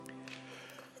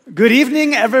Good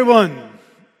evening, everyone.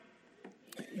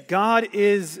 God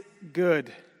is good.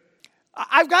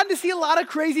 I've gotten to see a lot of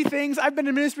crazy things. I've been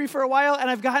in ministry for a while, and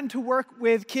I've gotten to work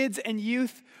with kids and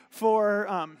youth for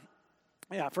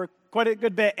quite a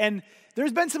good bit. And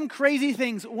there's been some crazy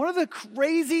things. One of the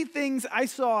crazy things I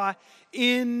saw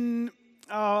in,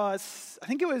 I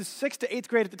think it was 6th to 8th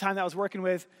grade at the time that I was working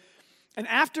with, and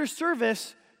after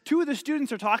service, two of the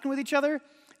students are talking with each other,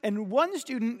 and one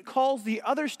student calls the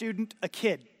other student a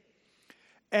kid.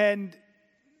 And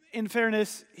in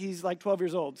fairness, he's like 12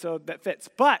 years old, so that fits.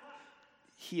 But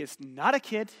he is not a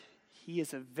kid. He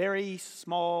is a very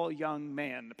small young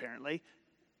man, apparently.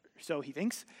 So he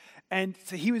thinks. And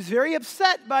so he was very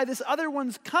upset by this other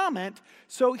one's comment,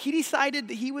 so he decided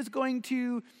that he was going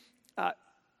to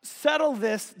settle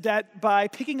this debt by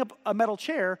picking up a metal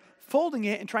chair, folding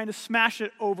it, and trying to smash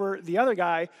it over the other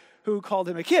guy who called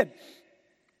him a kid.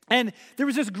 And there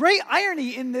was this great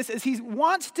irony in this as he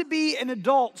wants to be an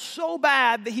adult so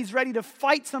bad that he's ready to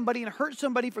fight somebody and hurt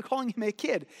somebody for calling him a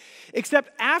kid.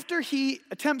 Except after he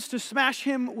attempts to smash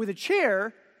him with a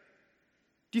chair,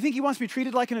 do you think he wants to be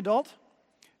treated like an adult?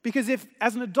 Because if,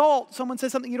 as an adult, someone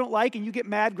says something you don't like and you get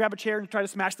mad, grab a chair and try to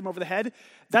smash them over the head,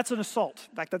 that's an assault.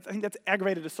 In fact, I think that's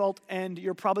aggravated assault, and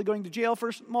you're probably going to jail for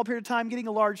a small period of time, getting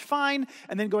a large fine,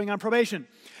 and then going on probation.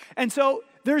 And so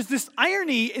there's this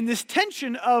irony in this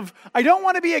tension of, I don't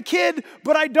want to be a kid,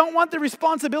 but I don't want the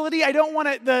responsibility. I don't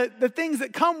want the things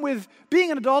that come with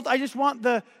being an adult. I just want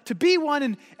to be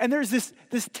one, and there's this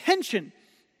tension,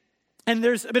 and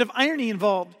there's a bit of irony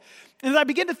involved. And as I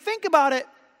begin to think about it,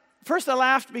 first I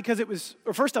laughed because I was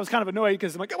kind of annoyed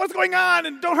because I'm like, what's going on?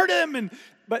 And don't hurt him.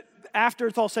 But after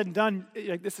it's all said and done,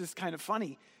 this is kind of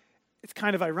funny. It's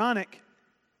kind of ironic.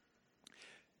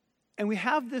 And we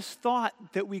have this thought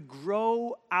that we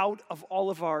grow out of all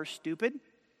of our stupid,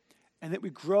 and that we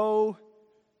grow,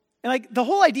 and the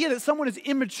whole idea that someone is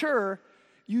immature,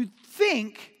 you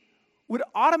think would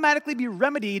automatically be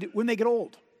remedied when they get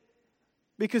old.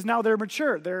 Because now they're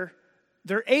mature,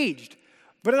 they're aged.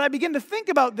 But as I begin to think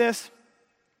about this,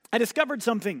 I discovered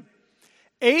something.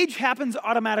 Age happens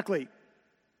automatically.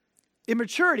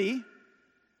 Immaturity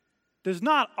does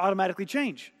not automatically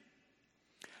change.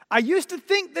 I used to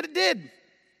think that it did.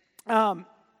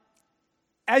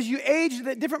 As you age,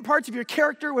 that different parts of your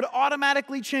character would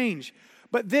automatically change.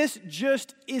 But this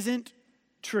just isn't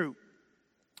true.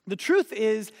 The truth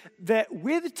is that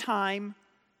with time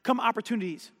come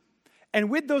opportunities. And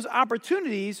with those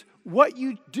opportunities, what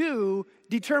you do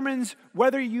determines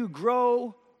whether you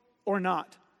grow or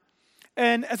not.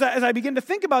 And as I begin to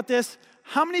think about this,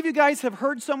 how many of you guys have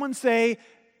heard someone say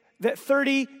that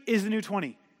 30 is the new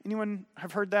 20? Anyone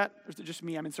have heard that? Or is it just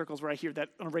me? I'm in circles where I hear that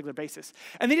on a regular basis.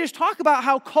 And they just talk about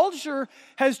how culture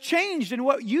has changed, and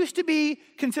what used to be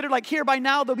considered like here by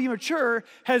now they'll be mature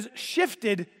has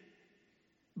shifted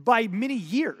by many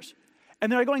years.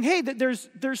 And they're going, hey,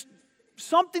 there's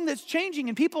something that's changing,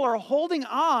 and people are holding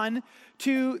on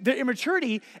to their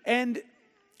immaturity. And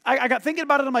I got thinking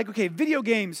about it. I'm like, okay, video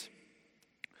games.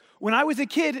 When I was a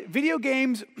kid, video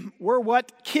games were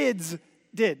what kids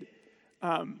did.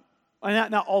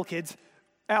 Not all kids.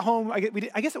 At home, I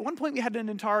guess at one point we had an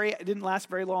Atari. It didn't last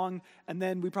very long, and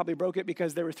then we probably broke it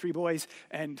because there were 3 boys,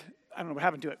 and I don't know what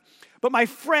happened to it. But my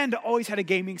friend always had a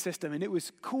gaming system, and it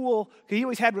was cool. He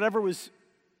always had whatever was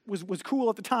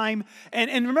cool at the time.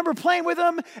 And remember playing with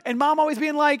him, and mom always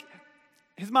being like,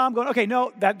 his mom going, okay,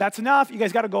 no, that's enough. You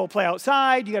guys got to go play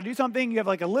outside. You got to do something. You have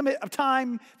like a limit of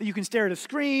time that you can stare at a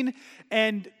screen.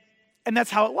 And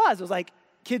that's how it was. It was like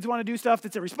kids want to do stuff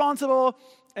that's irresponsible,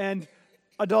 and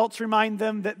adults remind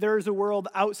them that there's a world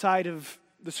outside of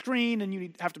the screen and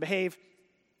you have to behave.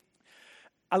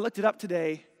 I looked it up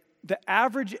today. The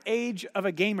average age of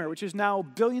a gamer, which is now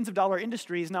billions of dollar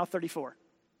industry, is now 34.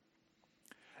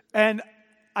 And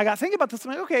I got thinking about this.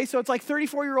 I'm like, okay, so it's like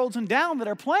 34-year-olds and down that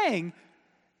are playing.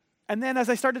 And then as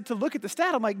I started to look at the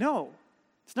stat, I'm like, no,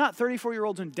 it's not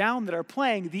 34-year-olds and down that are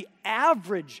playing. The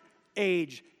average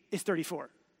age is 34.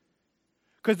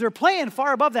 Because they're playing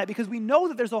far above that, because we know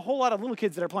that there's a whole lot of little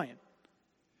kids that are playing.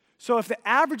 So if the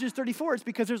average is 34, it's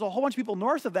because there's a whole bunch of people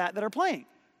north of that are playing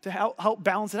to help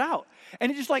balance it out.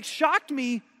 And it just shocked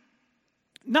me,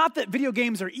 not that video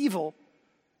games are evil,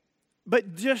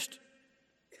 but just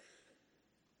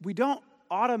we don't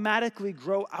automatically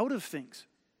grow out of things.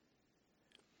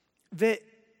 That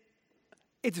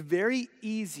it's very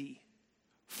easy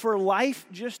for life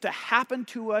just to happen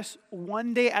to us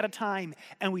one day at a time,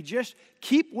 and we just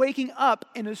keep waking up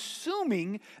and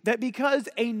assuming that because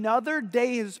another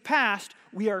day has passed,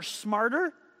 we are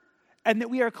smarter and that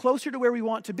we are closer to where we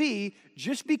want to be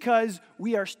just because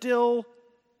we are still,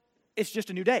 it's just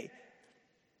a new day.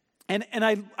 And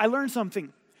I learned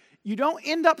something. You don't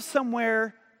end up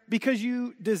somewhere because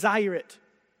you desire it.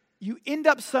 You end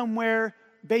up somewhere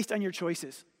based on your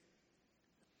choices.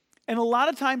 And a lot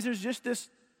of times there's just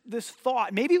this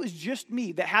thought, maybe it was just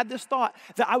me that had this thought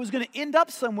that I was going to end up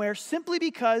somewhere simply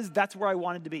because that's where I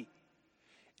wanted to be.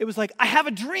 It was like, I have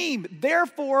a dream,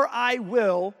 therefore I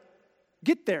will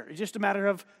get there. It's just a matter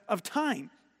of time.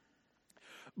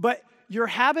 But your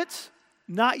habits,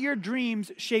 not your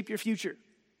dreams, shape your future.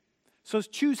 So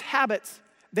choose habits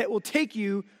that will take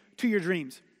you to your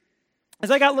dreams.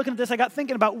 As I got looking at this, I got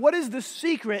thinking about what is the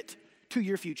secret to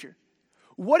your future?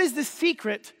 What is the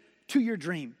secret to your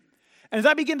dream? And as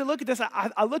I began to look at this,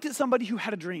 I looked at somebody who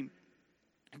had a dream.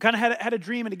 Who kind of had a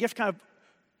dream and a gift kind of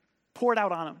poured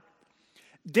out on him.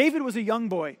 David was a young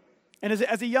boy. And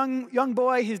as a young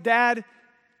boy, his dad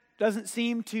doesn't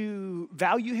seem to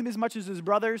value him as much as his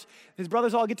brothers. His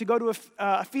brothers all get to go to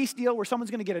a feast deal where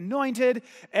someone's going to get anointed.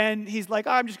 And he's like,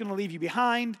 I'm just going to leave you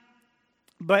behind.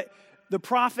 But the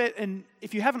prophet, and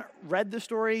if you haven't read the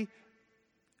story,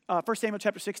 1 Samuel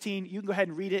chapter 16, you can go ahead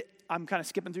and read it. I'm kind of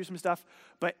skipping through some stuff.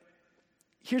 But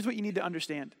here's what you need to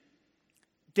understand.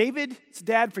 David's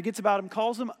dad forgets about him,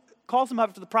 calls him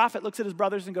up to the prophet, looks at his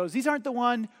brothers and goes, these aren't the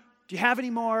one. Do you have any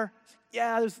more?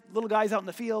 Yeah, there's little guys out in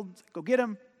the field. Go get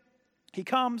him. He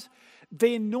comes.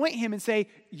 They anoint him and say,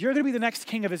 you're going to be the next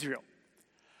king of Israel.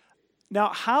 Now,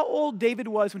 how old David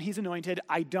was when he's anointed,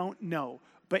 I don't know.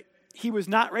 But he was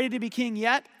not ready to be king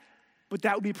yet, but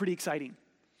that would be pretty exciting.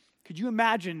 Could you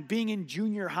imagine being in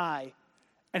junior high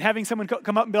and having someone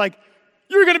come up and be like,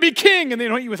 you're going to be king, and they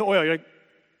anoint you with oil. You're like,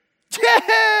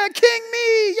 yeah, king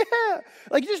me, yeah.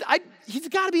 Like, he's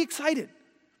got to be excited.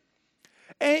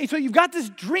 And so you've got this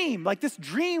dream. Like, this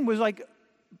dream was like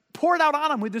poured out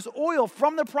on him with this oil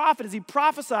from the prophet as he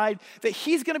prophesied that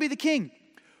he's going to be the king.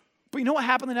 But you know what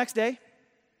happened the next day?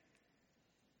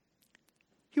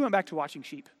 He went back to watching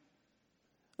sheep.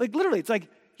 Like, literally, it's like,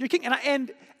 you're king.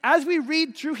 And as we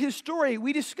read through his story,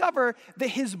 we discover that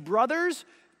his brothers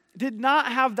did not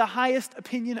have the highest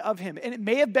opinion of him. And it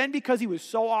may have been because he was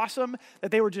so awesome that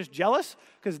they were just jealous,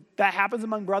 because that happens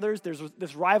among brothers. There's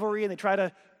this rivalry, and they try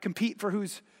to compete for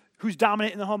who's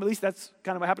dominant in the home. At least that's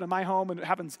kind of what happened in my home, and it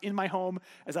happens in my home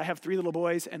as I have 3 little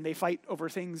boys, and they fight over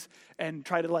things and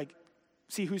try to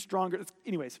see who's stronger.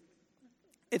 Anyways,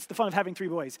 it's the fun of having 3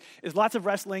 boys. There's lots of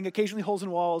wrestling, occasionally holes in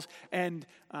walls, and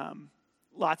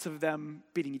lots of them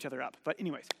beating each other up. But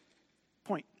anyways,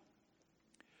 point.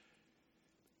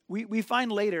 We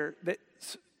find later that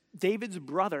David's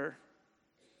brother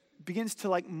begins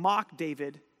to mock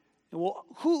David. Well,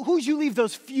 who'd you leave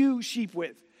those few sheep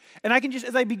with? And I can just,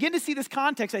 as I begin to see this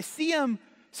context, I see him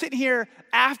sitting here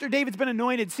after David's been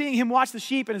anointed, seeing him watch the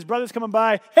sheep and his brothers coming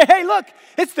by. Hey, look,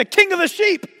 it's the king of the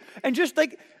sheep. And just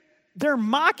they're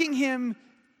mocking him.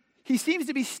 He seems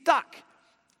to be stuck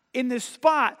in this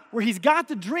spot where he's got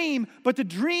the dream, but the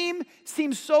dream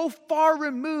seems so far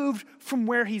removed from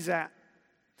where he's at.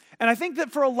 And I think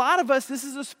that for a lot of us, this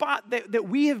is a spot that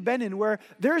we have been in where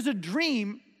there's a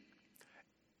dream,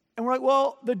 and we're like,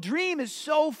 well, the dream is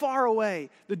so far away.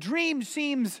 The dream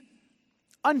seems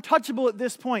untouchable at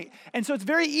this point. And so it's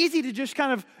very easy to just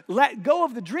kind of let go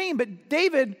of the dream, but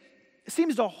David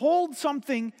seems to hold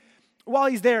something while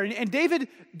he's there. And David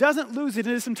doesn't lose it.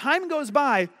 And as some time goes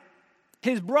by,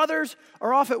 his brothers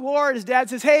are off at war, and his dad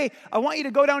says, hey, I want you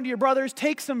to go down to your brothers,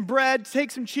 take some bread,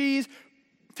 take some cheese,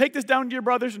 take this down to your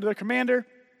brothers and to the commander.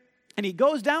 And he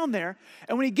goes down there,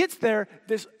 and when he gets there,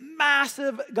 this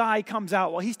massive guy comes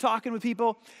out. While he's talking with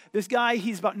people, this guy,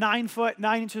 he's about 9 foot,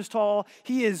 9 inches tall.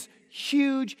 He is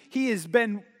huge. He's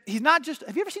not just,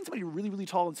 have you ever seen somebody really, really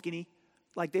tall and skinny?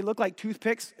 Like, they look like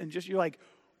toothpicks, and just, you're like,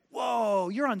 whoa,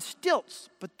 you're on stilts,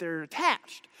 but they're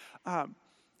attached.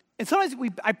 And sometimes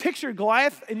I picture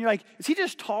Goliath, and you're like, is he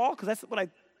just tall? Because that's what I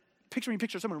picture when you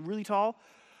picture someone really tall.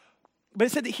 But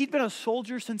it said that he'd been a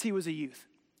soldier since he was a youth.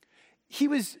 He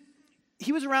was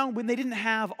around when they didn't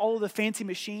have all of the fancy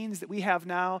machines that we have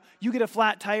now. You get a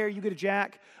flat tire, you get a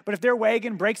jack. But if their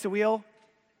wagon breaks a wheel,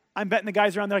 I'm betting the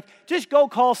guys around there just go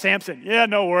call Samson. Yeah,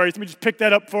 no worries. Let me just pick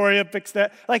that up for you, fix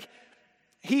that.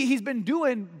 He's been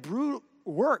doing brute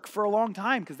work for a long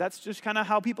time, because that's just kind of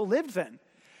how people lived then.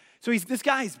 So this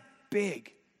guy's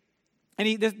big.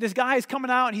 And this guy is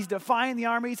coming out, and he's defying the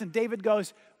armies, and David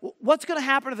goes, what's going to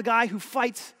happen to the guy who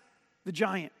fights the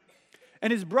giant?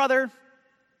 And his brother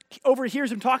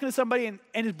overhears him talking to somebody, and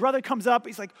his brother comes up.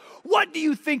 He's like, what do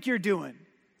you think you're doing?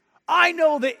 I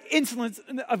know the insolence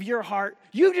of your heart.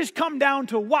 You just come down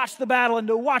to watch the battle and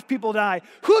to watch people die.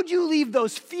 Who'd you leave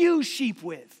those few sheep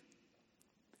with?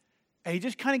 And he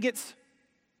just kind of gets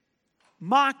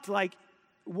mocked like,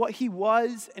 what he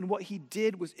was and what he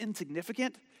did was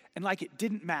insignificant and like it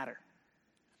didn't matter.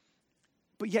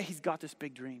 But yet he's got this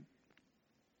big dream.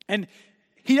 And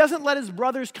he doesn't let his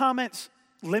brother's comments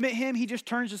limit him. He just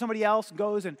turns to somebody else,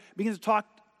 goes and begins to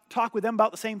talk with them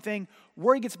about the same thing.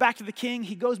 Word gets back to the king.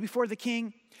 He goes before the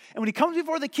king. And when he comes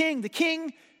before the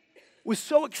king was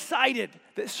so excited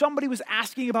that somebody was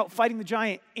asking about fighting the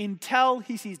giant until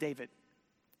he sees David.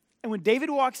 And when David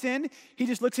walks in, he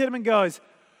just looks at him and goes,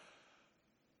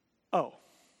 "Oh,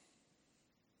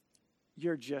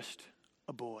 you're just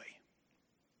a boy."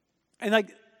 And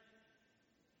like,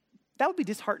 that would be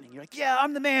disheartening. You're like, "Yeah,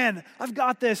 I'm the man. I've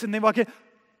got this." And they walk in,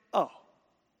 "Oh,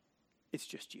 it's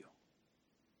just you.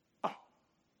 Oh,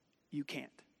 you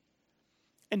can't."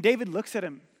 And David looks at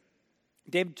him.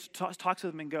 David talks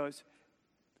with him and goes,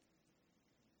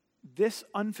 "This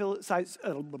unfilized,"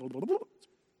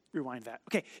 rewind that.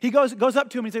 Okay, he goes up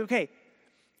to him and says, "Okay,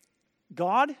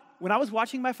 God, when I was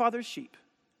watching my father's sheep,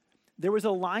 there was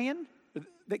a lion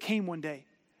that came one day.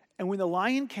 And when the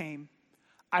lion came,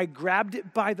 I grabbed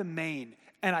it by the mane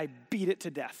and I beat it to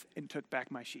death and took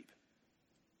back my sheep.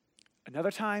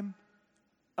 Another time,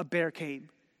 a bear came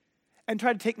and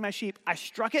tried to take my sheep. I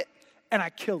struck it and I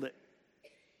killed it.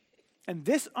 And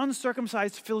this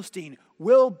uncircumcised Philistine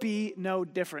will be no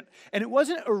different." And it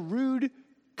wasn't a rude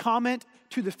comment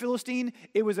to the Philistine.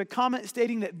 It was a comment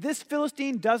stating that this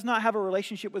Philistine does not have a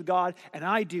relationship with God, and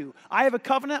I do. I have a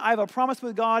covenant, I have a promise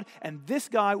with God, and this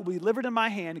guy will be delivered in my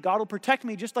hand. God will protect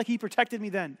me just like he protected me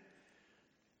then.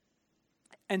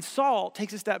 And Saul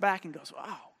takes a step back and goes,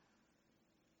 "Wow.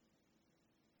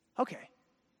 Okay."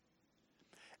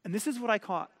 And this is what I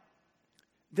caught.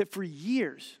 That for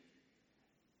years,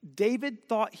 David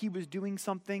thought he was doing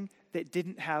something that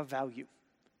didn't have value.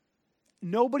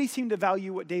 Nobody seemed to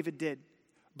value what David did,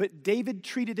 but David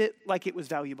treated it like it was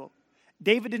valuable.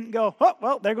 David didn't go, "Oh,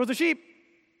 well, there goes the sheep.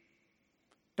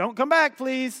 Don't come back,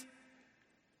 please."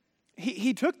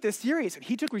 He took this serious.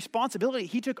 He took responsibility.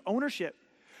 He took ownership.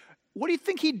 What do you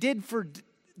think he did for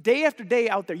day after day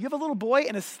out there? You have a little boy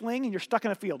and a sling and you're stuck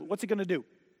in a field. What's he going to do?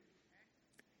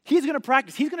 He's going to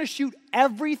practice. He's going to shoot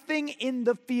everything in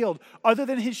the field other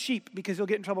than his sheep because he'll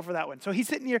get in trouble for that one. So he's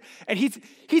sitting here and he's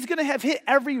going to have hit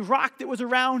every rock that was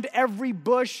around, every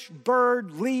bush,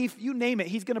 bird, leaf, you name it.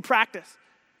 He's going to practice.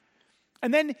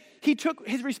 And then he took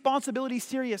his responsibility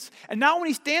serious. And now when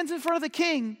he stands in front of the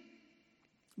king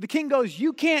goes,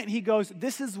 "You can't." He goes,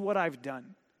 "This is what I've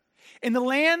done. In the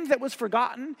land that was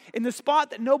forgotten, in the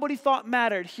spot that nobody thought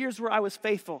mattered, here's where I was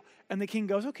faithful." And the king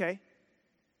goes, "Okay.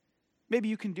 Maybe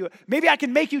you can do it. Maybe I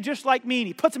can make you just like me." And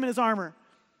he puts him in his armor.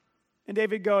 And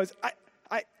David goes,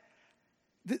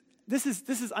 This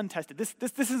is untested. This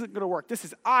isn't going to work. This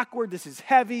is awkward. This is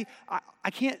heavy.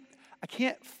 I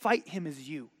can't fight him as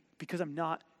you because I'm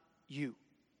not you.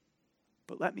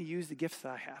 But let me use the gifts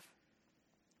that I have."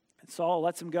 And Saul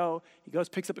lets him go. He goes,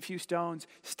 picks up a few stones,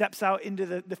 steps out into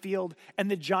the field,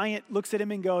 and the giant looks at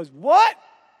him and goes, "What?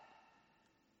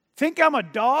 Think I'm a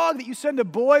dog that you send a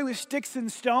boy with sticks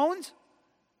and stones?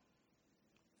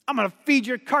 I'm going to feed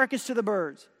your carcass to the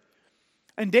birds."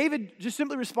 And David just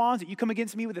simply responds that, "You come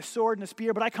against me with a sword and a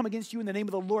spear, but I come against you in the name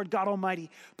of the Lord God Almighty."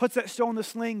 Puts that stone in the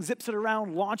sling, zips it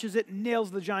around, launches it,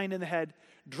 nails the giant in the head,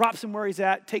 drops him where he's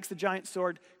at, takes the giant's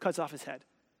sword, cuts off his head.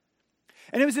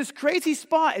 And it was this crazy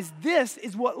spot, as this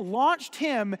is what launched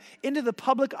him into the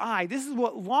public eye. This is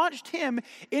what launched him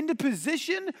into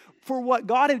position for what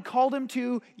God had called him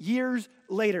to years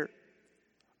later.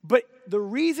 But the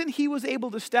reason he was able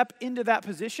to step into that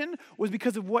position was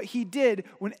because of what he did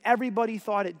when everybody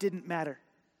thought it didn't matter.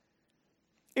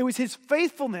 It was his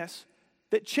faithfulness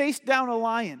that chased down a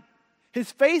lion.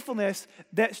 His faithfulness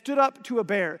that stood up to a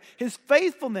bear. His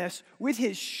faithfulness with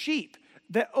his sheep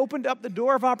that opened up the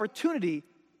door of opportunity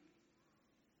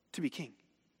to be king.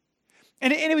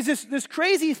 And it was this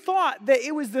crazy thought that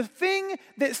it was the thing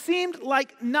that seemed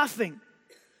like nothing.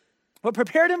 What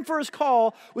prepared him for his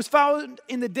call was found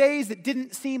in the days that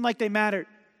didn't seem like they mattered.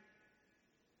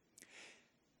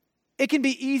 It can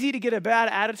be easy to get a bad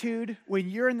attitude when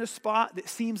you're in the spot that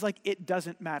seems like it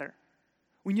doesn't matter.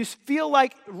 When you feel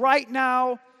like right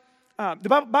now, the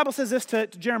Bible says this to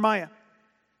Jeremiah.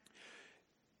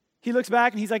 He looks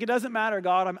back and he's like, "It doesn't matter,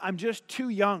 God, I'm just too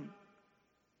young."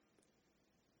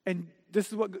 And this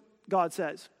is what God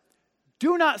says.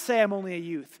 "Do not say I'm only a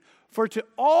youth, for to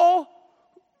all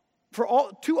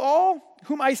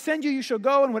whom I send you, you shall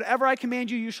go, and whatever I command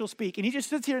you, you shall speak." And he just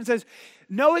sits here and says,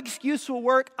 no excuse will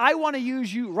work. I want to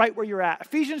use you right where you're at.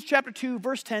 Ephesians chapter 2,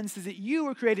 verse 10 says that you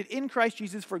were created in Christ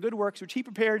Jesus for good works, which he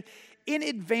prepared in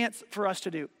advance for us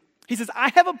to do. He says, I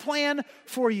have a plan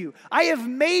for you. I have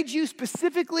made you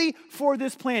specifically for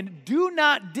this plan. Do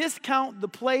not discount the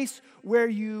place where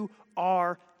you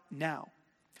are now.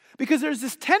 Because there's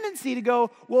this tendency to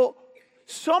go, well,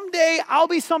 someday I'll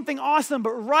be something awesome,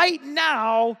 but right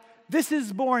now, this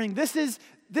is boring. This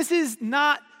is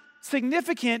not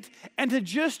significant. And to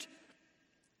just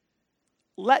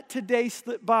let today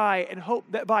slip by and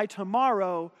hope that by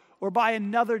tomorrow or by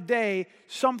another day,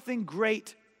 something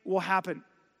great will happen.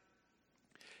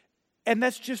 And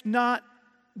that's just not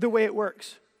the way it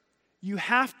works. You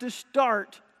have to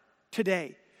start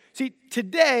today. See,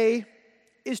 today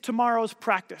is tomorrow's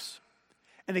practice.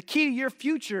 And the key to your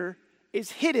future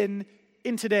is hidden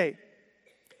in today.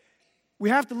 We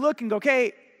have to look and go,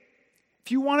 okay,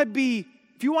 if you want to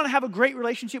have a great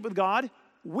relationship with God,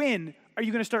 when are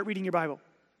you going to start reading your Bible?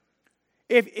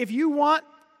 If you want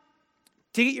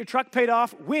to get your truck paid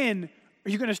off, when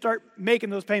are you going to start making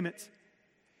those payments?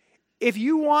 If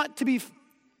you want to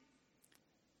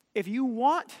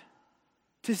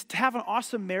have an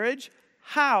awesome marriage,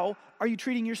 how are you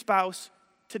treating your spouse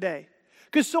today?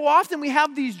 Because so often we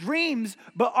have these dreams,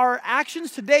 but our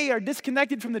actions today are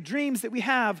disconnected from the dreams that we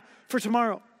have for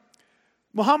tomorrow.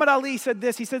 Muhammad Ali said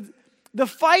this. He said, the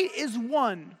fight is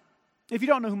won. If you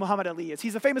don't know who Muhammad Ali is,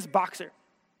 he's a famous boxer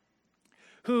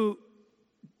who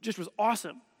just was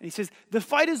awesome. And he says, the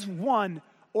fight is won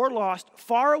or lost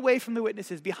far away from the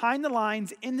witnesses, behind the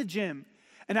lines, in the gym,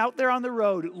 and out there on the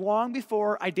road long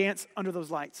before I dance under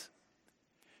those lights.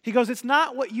 He goes, it's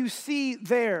not what you see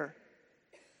there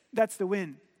that's the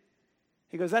win.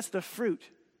 He goes, that's the fruit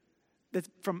that's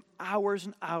from hours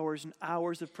and hours and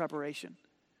hours of preparation.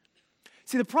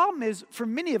 See, the problem is, for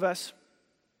many of us,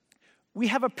 we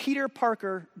have a Peter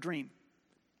Parker dream.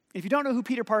 If you don't know who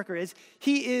Peter Parker is,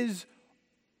 he is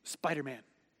Spider-Man.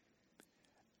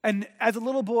 And as a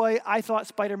little boy, I thought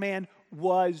Spider-Man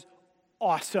was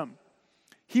awesome.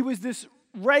 He was this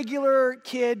regular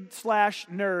kid /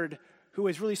 nerd who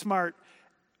was really smart.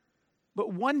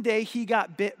 But one day he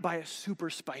got bit by a super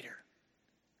spider.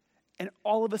 And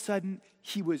all of a sudden,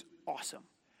 he was awesome.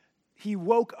 He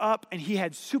woke up and he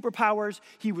had superpowers.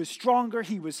 He was stronger.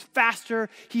 He was faster.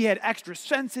 He had extra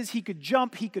senses. He could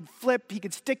jump. He could flip. He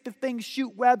could stick to things,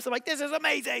 shoot webs. I'm like, this is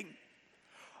amazing.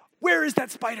 Where is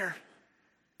that spider?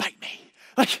 Bite me.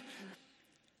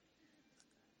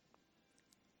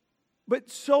 But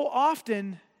so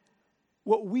often,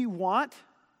 what we want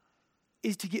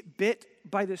is to get bit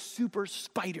by the super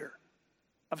spider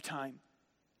of time.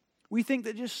 We think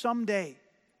that just someday,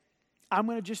 I'm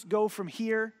going to just go from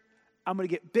here, I'm going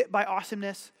to get bit by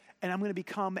awesomeness, and I'm going to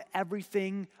become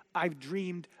everything I've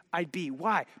dreamed I'd be.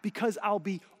 Why? Because I'll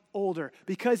be older,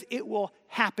 because it will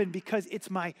happen, because it's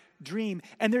my dream.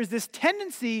 And there's this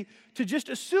tendency to just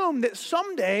assume that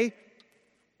someday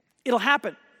it'll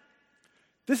happen.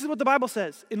 This is what the Bible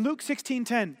says in Luke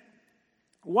 16:10.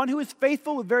 One who is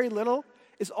faithful with very little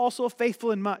is also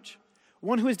faithful in much.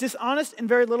 One who is dishonest in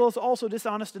very little is also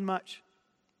dishonest in much.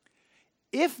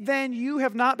 If then you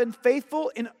have not been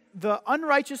faithful in the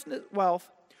unrighteous wealth,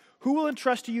 who will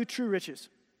entrust to you true riches?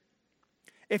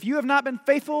 If you have not been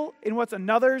faithful in what's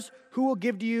another's, who will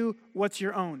give to you what's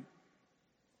your own?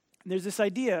 And there's this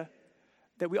idea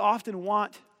that we often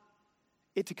want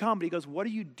it to come, but he goes, what are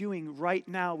you doing right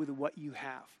now with what you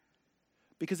have?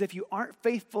 Because if you aren't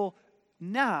faithful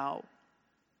now,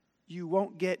 you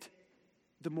won't get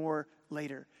the more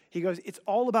later. He goes, it's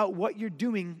all about what you're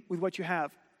doing with what you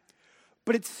have.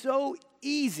 But it's so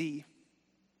easy,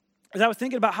 as I was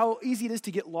thinking about how easy it is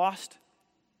to get lost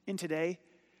in today,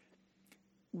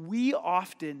 we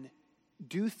often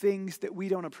do things that we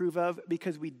don't approve of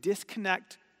because we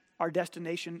disconnect our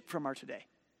destination from our today.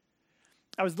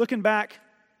 I was looking back,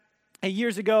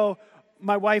 years ago,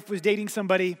 my wife was dating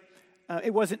somebody.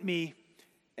 It wasn't me.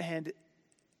 And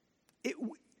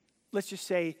let's just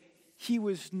say he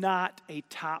was not a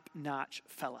top-notch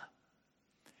fella.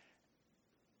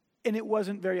 And it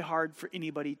wasn't very hard for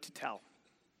anybody to tell.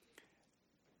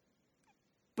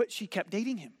 But she kept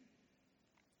dating him.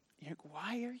 You're like,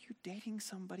 why are you dating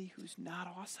somebody who's not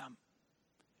awesome?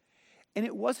 And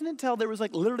it wasn't until there was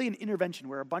literally an intervention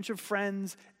where a bunch of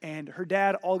friends and her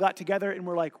dad all got together and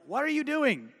were like, what are you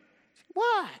doing?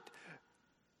 What?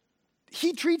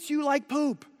 He treats you like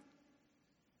poop.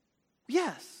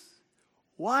 Yes.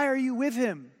 Why are you with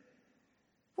him?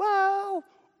 Well,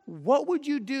 what would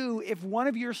you do if one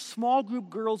of your small group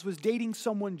girls was dating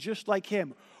someone just like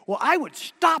him? Well, I would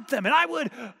stop them and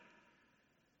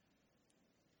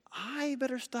I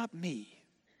better stop me.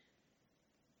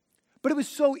 But it was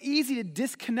so easy to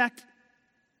disconnect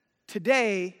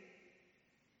today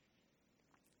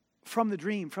from the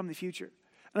dream, from the future.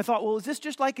 And I thought, well, is this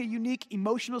just like a unique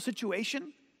emotional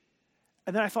situation?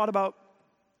 And then I thought about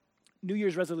New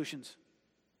Year's resolutions.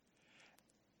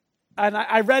 And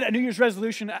I read a New Year's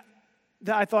resolution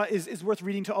that I thought is worth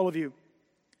reading to all of you.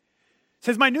 It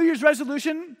says, my New Year's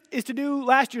resolution is to do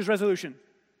last year's resolution,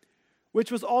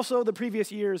 which was also the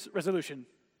previous year's resolution.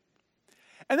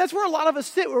 And that's where a lot of us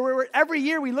sit, where every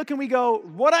year we look and we go,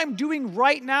 what I'm doing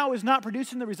right now is not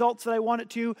producing the results that I want it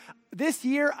to. This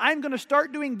year, I'm going to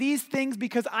start doing these things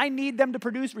because I need them to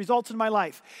produce results in my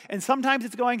life. And sometimes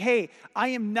it's going, hey, I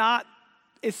am not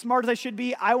as smart as I should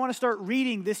be. I want to start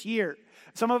reading this year.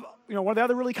 One of the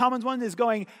other really common ones is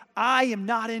going, I am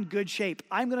not in good shape.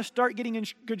 I'm going to start getting in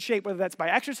good shape, whether that's by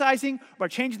exercising or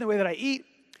changing the way that I eat.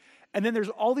 And then there's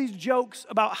all these jokes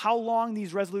about how long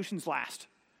these resolutions last.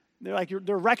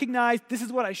 They're recognized, this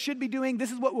is what I should be doing,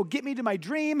 this is what will get me to my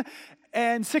dream,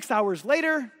 and 6 hours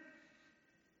later,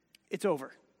 it's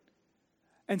over.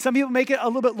 And some people make it a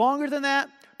little bit longer than that,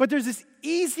 but there's this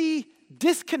easy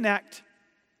disconnect,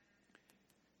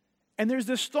 and there's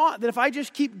this thought that if I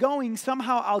just keep going,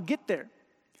 somehow I'll get there.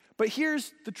 But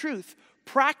here's the truth.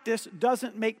 Practice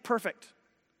doesn't make perfect.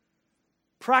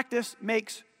 Practice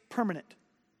makes permanent.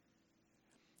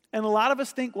 And a lot of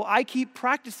us think, well, I keep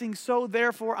practicing, so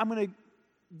therefore I'm going to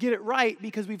get it right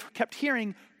because we've kept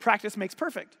hearing practice makes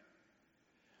perfect.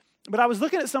 But I was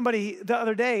looking at somebody the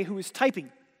other day who was typing.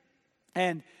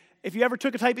 And if you ever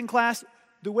took a typing class,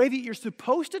 the way that you're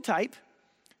supposed to type,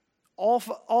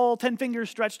 all 10 fingers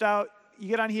stretched out, you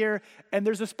get on here, and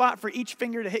there's a spot for each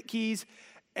finger to hit keys.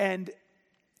 And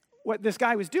what this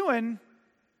guy was doing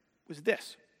was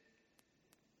this.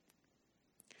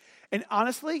 And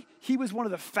honestly, he was one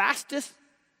of the fastest,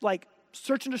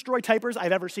 search and destroy typers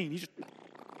I've ever seen.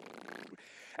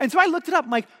 And so I looked it up. I'm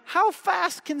like, how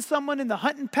fast can someone in the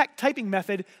hunt and peck typing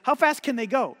method, how fast can they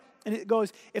go? And it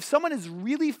goes, if someone is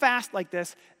really fast like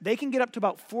this, they can get up to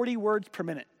about 40 words per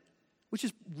minute, which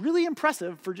is really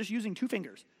impressive for just using 2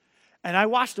 fingers. And I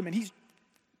watched him, and he's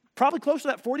probably close to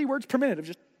that 40 words per minute of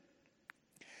just.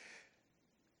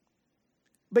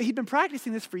 But he'd been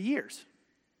practicing this for years.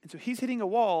 And so he's hitting a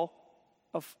wall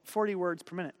of 40 words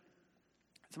per minute.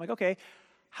 So I'm like, okay,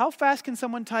 how fast can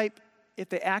someone type if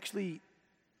they actually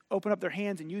open up their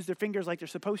hands and use their fingers like they're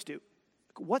supposed to?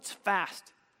 What's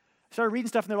fast? I started reading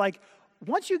stuff, and they're like,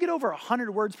 once you get over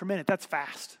 100 words per minute, that's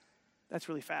fast. That's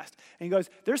really fast. And he goes,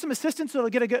 there's some assistance that'll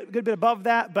get a good bit above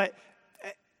that,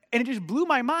 and it just blew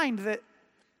my mind that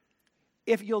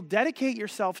if you'll dedicate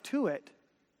yourself to it,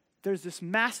 there's this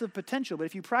massive potential. But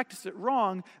if you practice it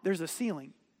wrong, there's a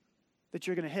ceiling that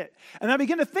you're going to hit. And I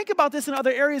begin to think about this in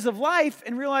other areas of life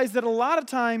and realize that a lot of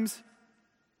times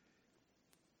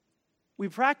we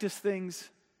practice things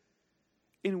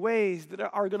in ways that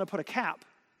are going to put a cap,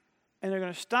 and they're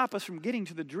going to stop us from getting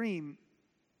to the dream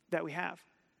that we have.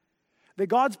 That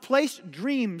God's placed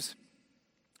dreams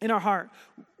in our heart.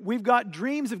 We've got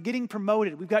dreams of getting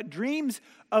promoted. We've got dreams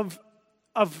of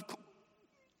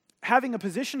having a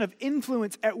position of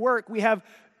influence at work. We have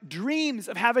dreams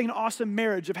of having an awesome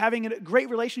marriage, of having a great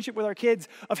relationship with our kids,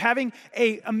 of having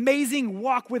an amazing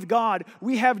walk with God.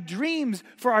 We have dreams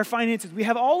for our finances. We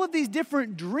have all of these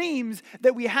different dreams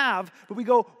that we have, but we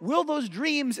go, will those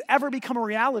dreams ever become a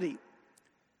reality?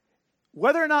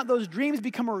 Whether or not those dreams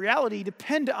become a reality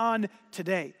depend on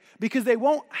today, because they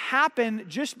won't happen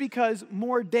just because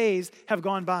more days have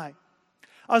gone by.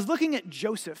 I was looking at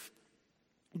Joseph.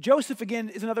 Joseph, again,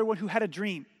 is another one who had a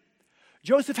dream.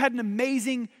 Joseph had an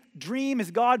amazing dream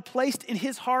as God placed in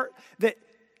his heart that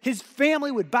his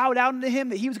family would bow down to him,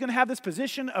 that he was going to have this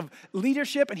position of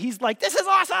leadership, and he's like, this is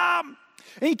awesome!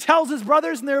 And he tells his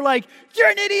brothers, and they're like, you're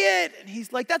an idiot! And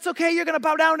he's like, that's okay, you're going to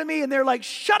bow down to me, and they're like,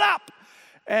 shut up!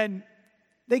 And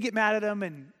they get mad at him,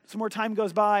 and some more time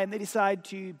goes by, and they decide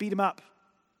to beat him up.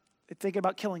 They're thinking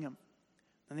about killing him.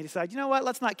 And they decide, you know what,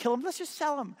 let's not kill him, let's just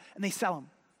sell him. And they sell him.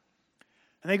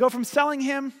 And they go from selling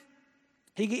him,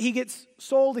 he gets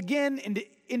sold again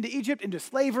into Egypt, into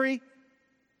slavery.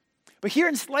 But here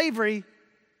in slavery,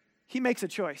 he makes a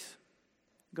choice.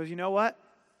 He goes, you know what?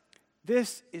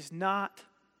 This is not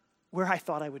where I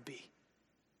thought I would be.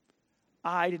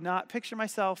 I did not picture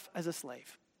myself as a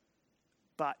slave.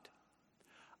 But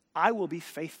I will be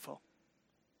faithful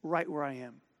right where I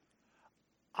am.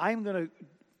 I'm going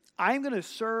to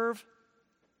serve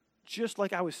just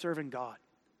like I was serving God.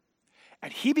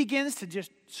 And he begins to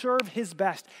just serve his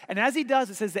best. And as he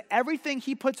does, it says that everything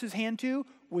he puts his hand to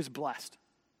was blessed.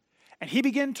 And he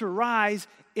began to rise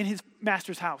in his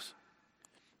master's house.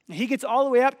 And he gets all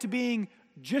the way up to being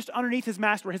just underneath his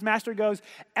master, where his master goes,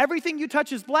 everything you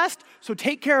touch is blessed, so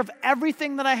take care of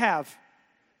everything that I have.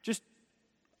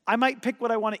 I might pick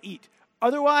what I want to eat.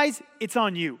 Otherwise, it's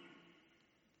on you.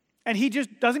 And he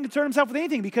just doesn't concern himself with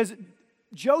anything because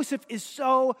Joseph is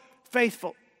so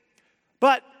faithful.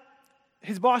 But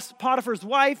his boss, Potiphar's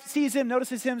wife, sees him,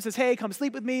 notices him, says, hey, come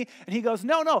sleep with me. And he goes,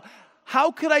 no.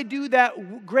 How could I do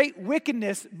that great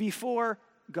wickedness before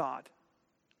God?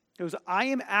 It was, I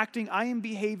am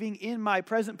behaving in my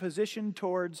present position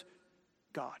towards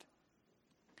God.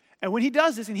 And when he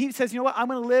does this and he says, you know what, I'm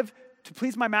going to live to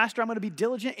please my master. I'm going to be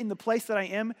diligent in the place that I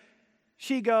am.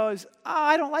 She goes,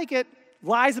 I don't like it.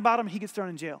 Lies about him. He gets thrown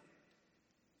in jail.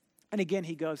 And again,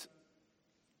 he goes,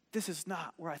 this is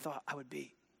not where I thought I would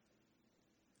be.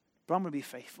 But I'm going to be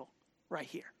faithful right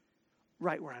here,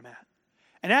 right where I'm at.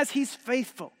 And as he's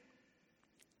faithful,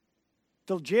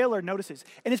 the jailer notices.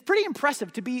 And it's pretty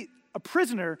impressive to be a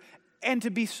prisoner and to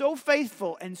be so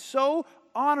faithful and so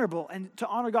honorable and to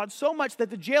honor God so much that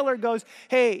the jailer goes,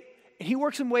 hey, and he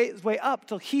works his way up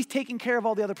till he's taking care of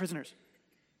all the other prisoners.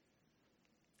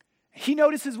 He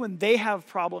notices when they have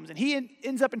problems and he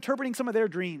ends up interpreting some of their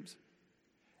dreams.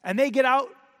 And they get out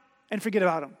and forget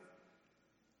about him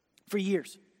for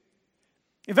years.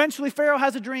 Eventually, Pharaoh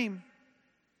has a dream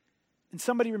and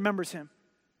somebody remembers him.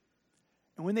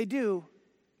 And when they do,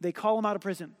 they call him out of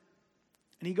prison.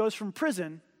 And he goes from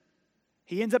prison,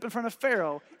 he ends up in front of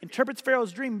Pharaoh, interprets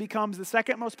Pharaoh's dream, becomes the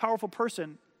second most powerful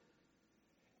person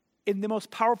in the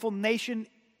most powerful nation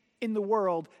in the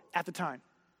world at the time.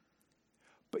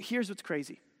 But here's what's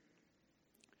crazy.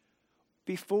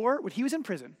 Before, when he was in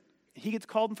prison, he gets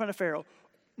called in front of Pharaoh,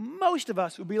 most of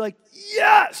us would be like,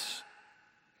 yes!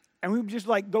 And we would just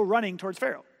like go running towards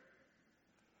Pharaoh.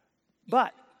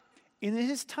 But in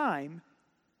his time,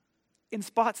 in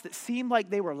spots that seemed like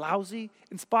they were lousy,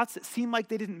 in spots that seemed like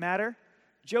they didn't matter,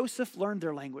 Joseph learned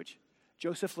their language.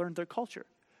 Joseph learned their culture.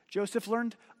 Joseph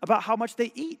learned about how much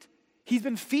they eat. He's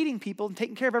been feeding people and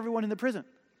taking care of everyone in the prison.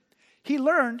 He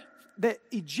learned that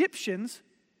Egyptians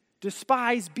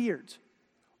despise beards,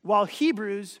 while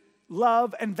Hebrews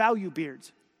love and value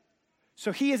beards.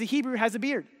 So he, as a Hebrew, has a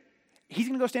beard. He's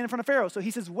going to go stand in front of Pharaoh. So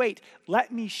he says, wait,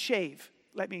 let me shave.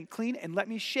 Let me clean and let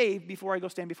me shave before I go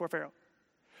stand before Pharaoh.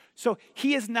 So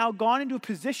he has now gone into a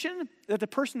position that the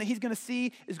person that he's going to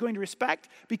see is going to respect,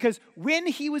 because when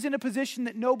he was in a position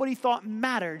that nobody thought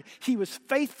mattered, he was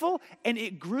faithful and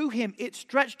it grew him, it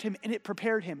stretched him, and it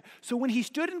prepared him. So when he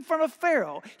stood in front of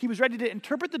Pharaoh, he was ready to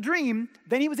interpret the dream,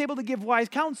 then he was able to give wise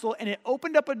counsel, and it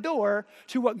opened up a door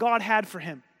to what God had for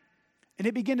him. And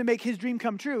it began to make his dream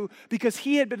come true because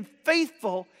he had been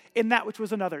faithful in that which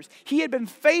was another's. He had been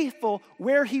faithful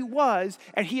where he was,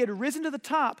 and he had risen to the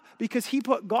top because he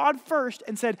put God first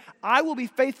and said, I will be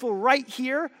faithful right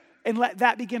here, and let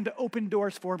that begin to open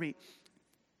doors for me.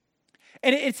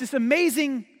 And it's this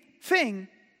amazing thing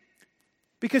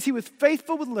because he was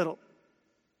faithful with little.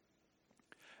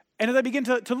 And as I begin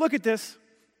to look at this,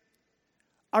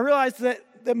 I realized that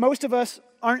most of us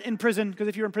aren't in prison, because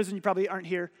if you're in prison, you probably aren't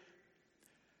here.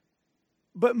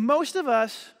 But most of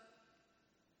us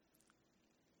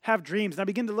have dreams. And I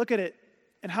begin to look at it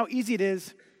and how easy it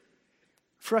is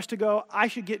for us to go, I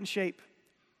should get in shape.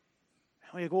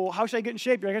 And we go, well, how should I get in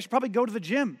shape? You're like, I should probably go to the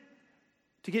gym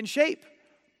to get in shape.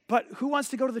 But who wants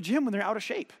to go to the gym when they're out of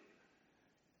shape?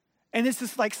 And it's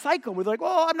this like cycle where they're like,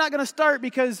 well, I'm not going to start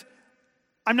because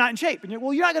I'm not in shape. And you're,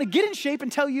 well, you're not going to get in shape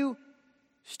until you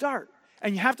start.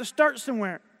 And you have to start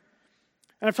somewhere.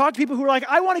 And I've talked to people who are like,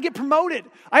 I want to get promoted.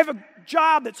 I have a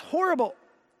job that's horrible.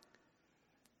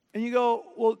 And you go,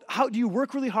 well, how do you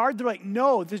work really hard? They're like,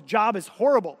 no, this job is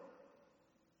horrible. And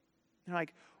you're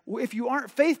like, well, if you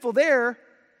aren't faithful there,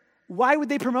 why would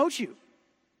they promote you?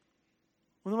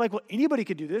 Well, they're like, well, anybody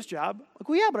could do this job. Like,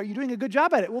 well, yeah, but are you doing a good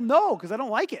job at it? Well, no, because I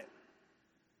don't like it.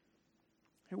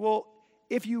 Well,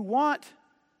 if you want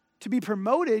to be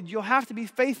promoted, you'll have to be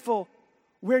faithful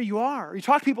where you are. You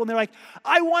talk to people and they're like,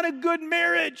 I want a good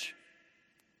marriage.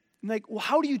 And like, well,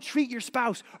 how do you treat your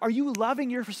spouse? Are you loving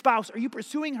your spouse? Are you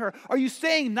pursuing her? Are you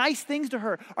saying nice things to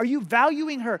her? Are you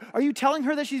valuing her? Are you telling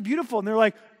her that she's beautiful? And they're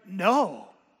like, no,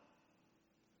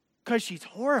 because she's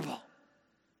horrible.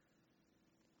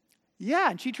 Yeah,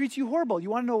 and she treats you horrible.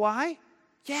 You want to know why?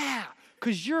 Yeah,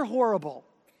 because you're horrible.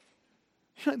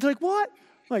 They're like, what?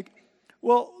 Like,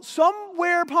 well,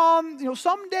 somewhere upon,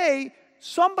 someday,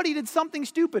 somebody did something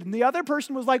stupid, and the other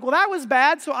person was like, well, that was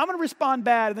bad, so I'm going to respond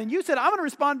bad. And then you said, I'm going to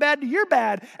respond bad to your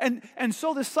bad. And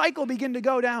so the cycle began to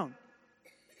go down.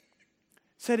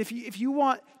 Said, if you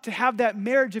want to have that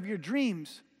marriage of your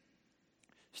dreams,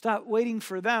 stop waiting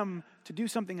for them to do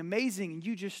something amazing, and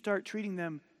you just start treating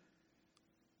them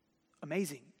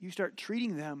amazing. You start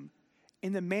treating them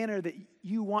in the manner that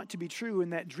you want to be true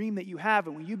in that dream that you have.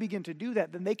 And when you begin to do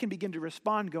that, then they can begin to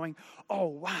respond going, oh,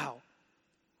 wow.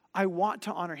 I want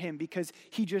to honor him because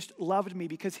he just loved me,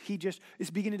 because he just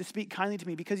is beginning to speak kindly to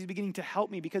me, because he's beginning to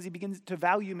help me, because he begins to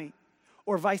value me,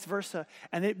 or vice versa.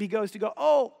 And then it goes to go,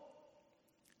 oh,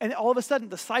 and all of a sudden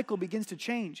the cycle begins to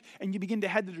change and you begin to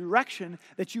head the direction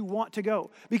that you want to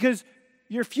go. Because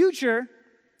your future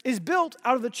is built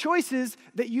out of the choices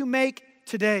that you make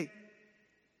today.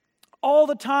 All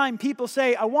the time people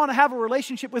say, I want to have a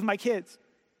relationship with my kids.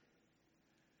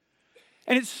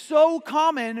 And it's so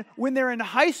common when they're in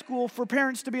high school for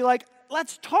parents to be like,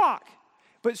 let's talk.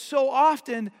 But so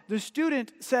often the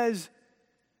student says,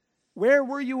 where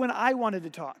were you when I wanted to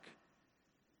talk?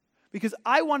 Because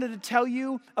I wanted to tell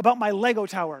you about my Lego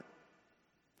tower.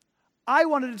 I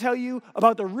wanted to tell you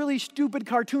about the really stupid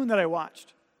cartoon that I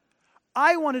watched.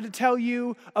 I wanted to tell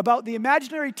you about the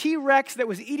imaginary T-Rex that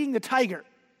was eating the tiger.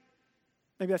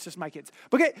 Maybe that's just my kids.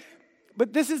 Okay,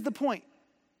 but this is the point.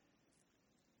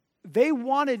 They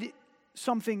wanted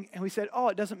something, and we said, oh,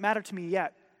 it doesn't matter to me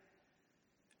yet.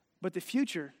 But the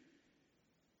future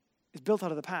is built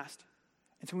out of the past.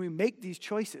 And so when we make these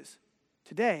choices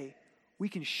today, we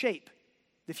can shape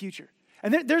the future.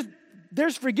 And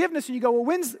there's forgiveness, and you go, well,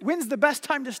 when's the best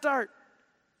time to start?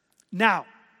 Now.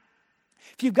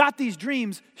 If you've got these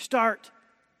dreams, start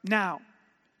now.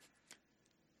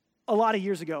 A lot of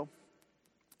years ago,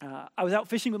 I was out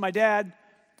fishing with my dad,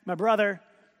 my brother,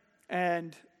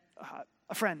 and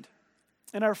a friend.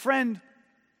 And our friend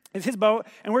is his boat,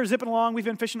 and we're zipping along. We've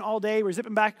been fishing all day. We're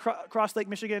zipping back across Lake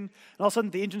Michigan, and all of a sudden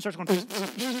the engine starts going.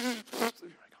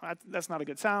 That's not a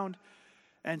good sound.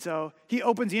 And so he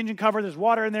opens the engine cover. There's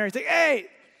water in there. He's like, hey,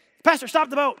 Pastor, stop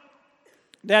the boat.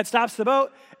 Dad stops the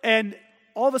boat, and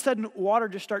all of a sudden water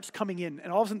just starts coming in.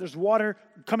 And all of a sudden there's water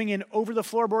coming in over the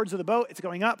floorboards of the boat. It's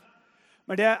going up.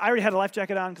 I already had a life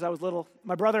jacket on because I was little.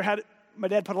 My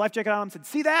dad put a life jacket on and said,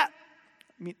 see that?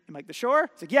 I'm like, the shore?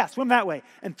 He's like, yeah, swim that way,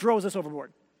 and throws us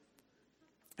overboard.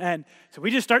 And so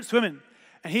we just start swimming.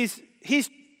 And he's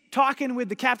talking with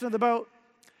the captain of the boat,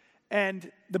 and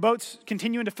the boat's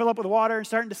continuing to fill up with water and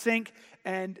starting to sink.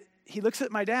 And he looks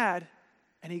at my dad,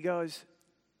 and he goes,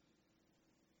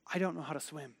 I don't know how to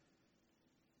swim.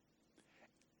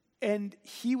 And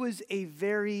he was a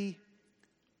very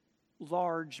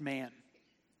large man.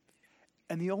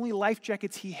 And the only life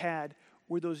jackets he had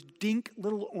were those dink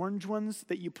little orange ones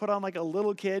that you put on like a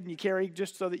little kid and you carry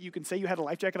just so that you can say you had a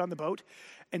life jacket on the boat.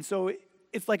 And so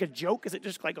it's like a joke because it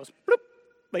just like goes bloop,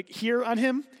 like here on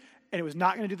him, and it was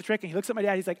not going to do the trick. And he looks at my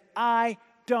dad, he's like, I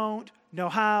don't know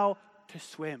how to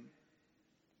swim.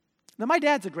 Now my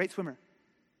dad's a great swimmer,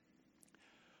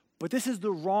 but this is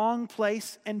the wrong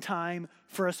place and time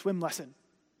for a swim lesson.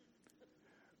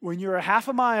 When you're a half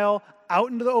a mile out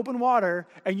into the open water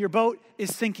and your boat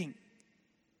is sinking.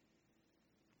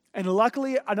 And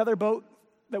luckily, another boat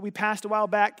that we passed a while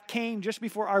back came just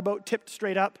before our boat tipped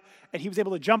straight up, and he was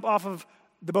able to jump off of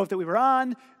the boat that we were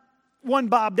on, one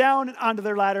bob down and onto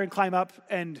their ladder and climb up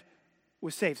and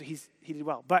was safe. So he did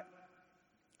well. But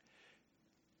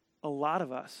a lot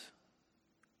of us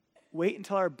wait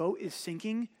until our boat is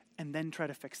sinking and then try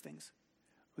to fix things.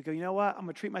 We go, you know what? I'm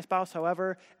going to treat my spouse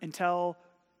however until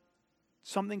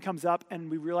something comes up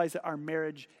and we realize that our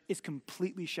marriage is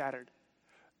completely shattered.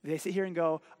 They sit here and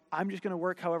go, I'm just going to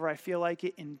work however I feel like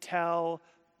it until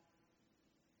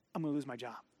I'm going to lose my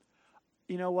job.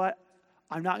 You know what?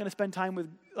 I'm not going to spend time with,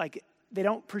 they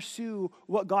don't pursue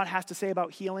what God has to say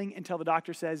about healing until the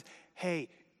doctor says, hey,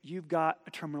 you've got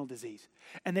a terminal disease.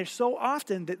 And there's so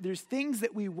often that there's things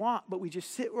that we want, but we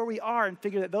just sit where we are and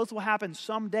figure that those will happen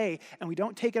someday, and we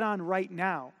don't take it on right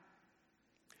now.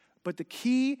 But the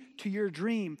key to your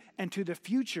dream and to the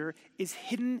future is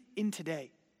hidden in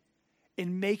today,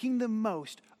 in making the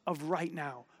most of right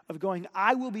now, of going,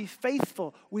 I will be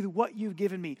faithful with what you've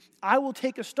given me. I will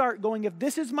take a start going, if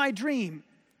this is my dream,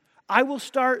 I will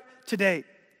start today.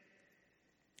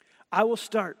 I will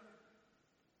start.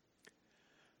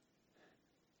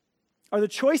 Are the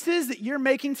choices that you're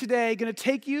making today going to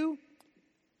take you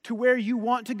to where you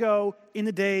want to go in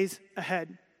the days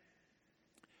ahead?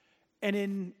 And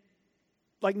in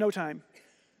no time,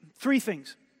 3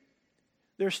 things.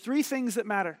 There's 3 things that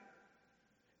matter.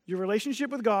 Your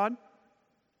relationship with God,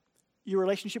 your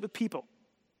relationship with people,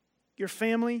 your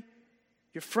family,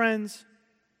 your friends,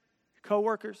 your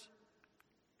coworkers.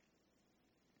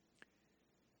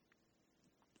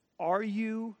 Are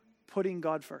you putting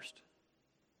God first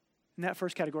in that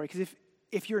first category? Because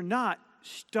if you're not,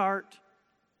 start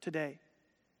today.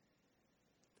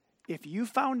 If you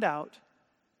found out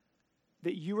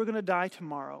that you were going to die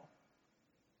tomorrow,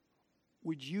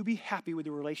 would you be happy with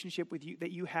the relationship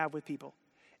that you have with people?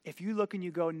 If you look and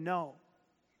you go, no,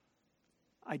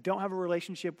 I don't have a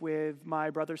relationship with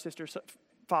my brother, sister,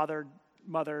 father,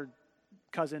 mother,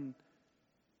 cousin.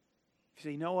 You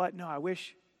say, you know what? No, I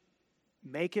wish.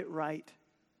 Make it right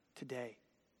today.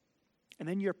 And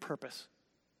then your purpose.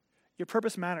 Your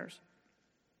purpose matters.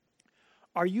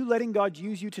 Are you letting God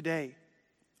use you today?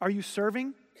 Are you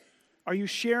serving? Are you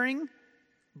sharing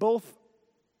both,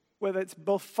 whether it's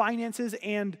both finances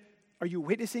and are you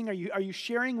witnessing? Are you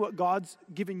sharing what God's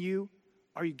given you?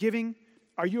 Are you giving?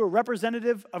 Are you a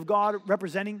representative of God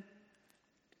representing?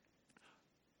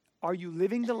 Are you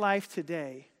living the life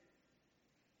today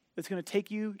that's going to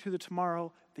take you to the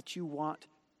tomorrow that you want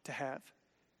to have?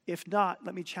 If not,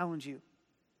 let me challenge you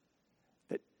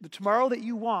that the tomorrow that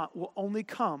you want will only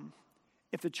come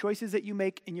if the choices that you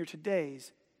make in your todays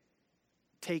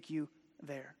take you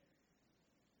there.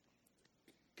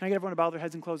 Can I get everyone to bow their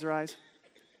heads and close their eyes?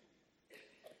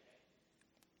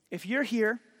 If you're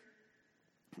here,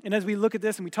 and as we look at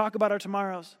this and we talk about our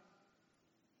tomorrows,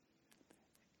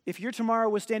 if your tomorrow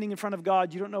was standing in front of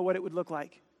God, you don't know what it would look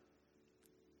like.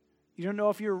 You don't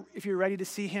know if you're ready to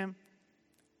see him.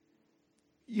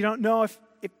 You don't know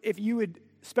if you would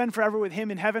spend forever with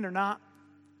him in heaven or not.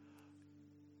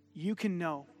 You can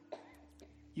know.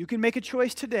 You can make a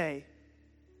choice today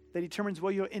that determines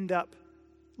where you'll end up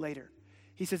later.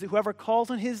 He says that whoever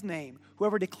calls on his name,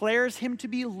 whoever declares him to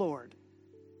be Lord,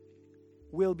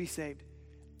 will be saved.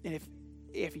 And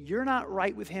if you're not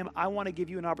right with him, I want to give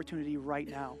you an opportunity right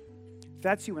now. If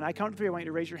that's you, when I count to 3, I want you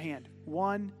to raise your hand.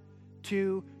 1,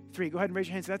 2, 3. Go ahead and raise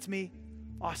your hand. So that's me.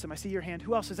 Awesome. I see your hand.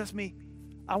 Who else says that's me?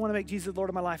 I want to make Jesus the Lord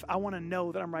of my life. I want to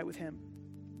know that I'm right with him.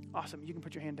 Awesome. You can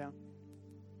put your hand down.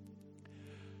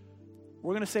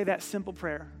 We're going to say that simple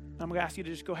prayer. I'm going to ask you to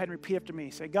just go ahead and repeat after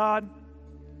me. Say, God,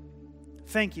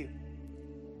 thank you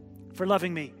for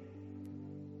loving me,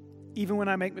 even when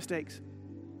I make mistakes.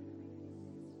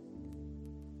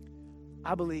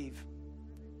 I believe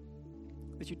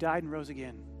that you died and rose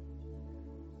again.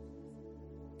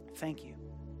 Thank you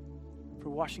for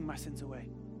washing my sins away.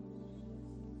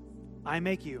 I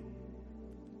make you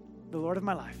the Lord of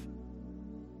my life.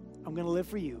 I'm going to live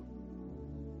for you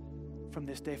from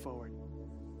this day forward.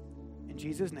 In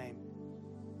Jesus' name,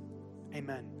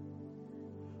 amen.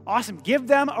 Awesome. Give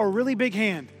them a really big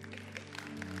hand.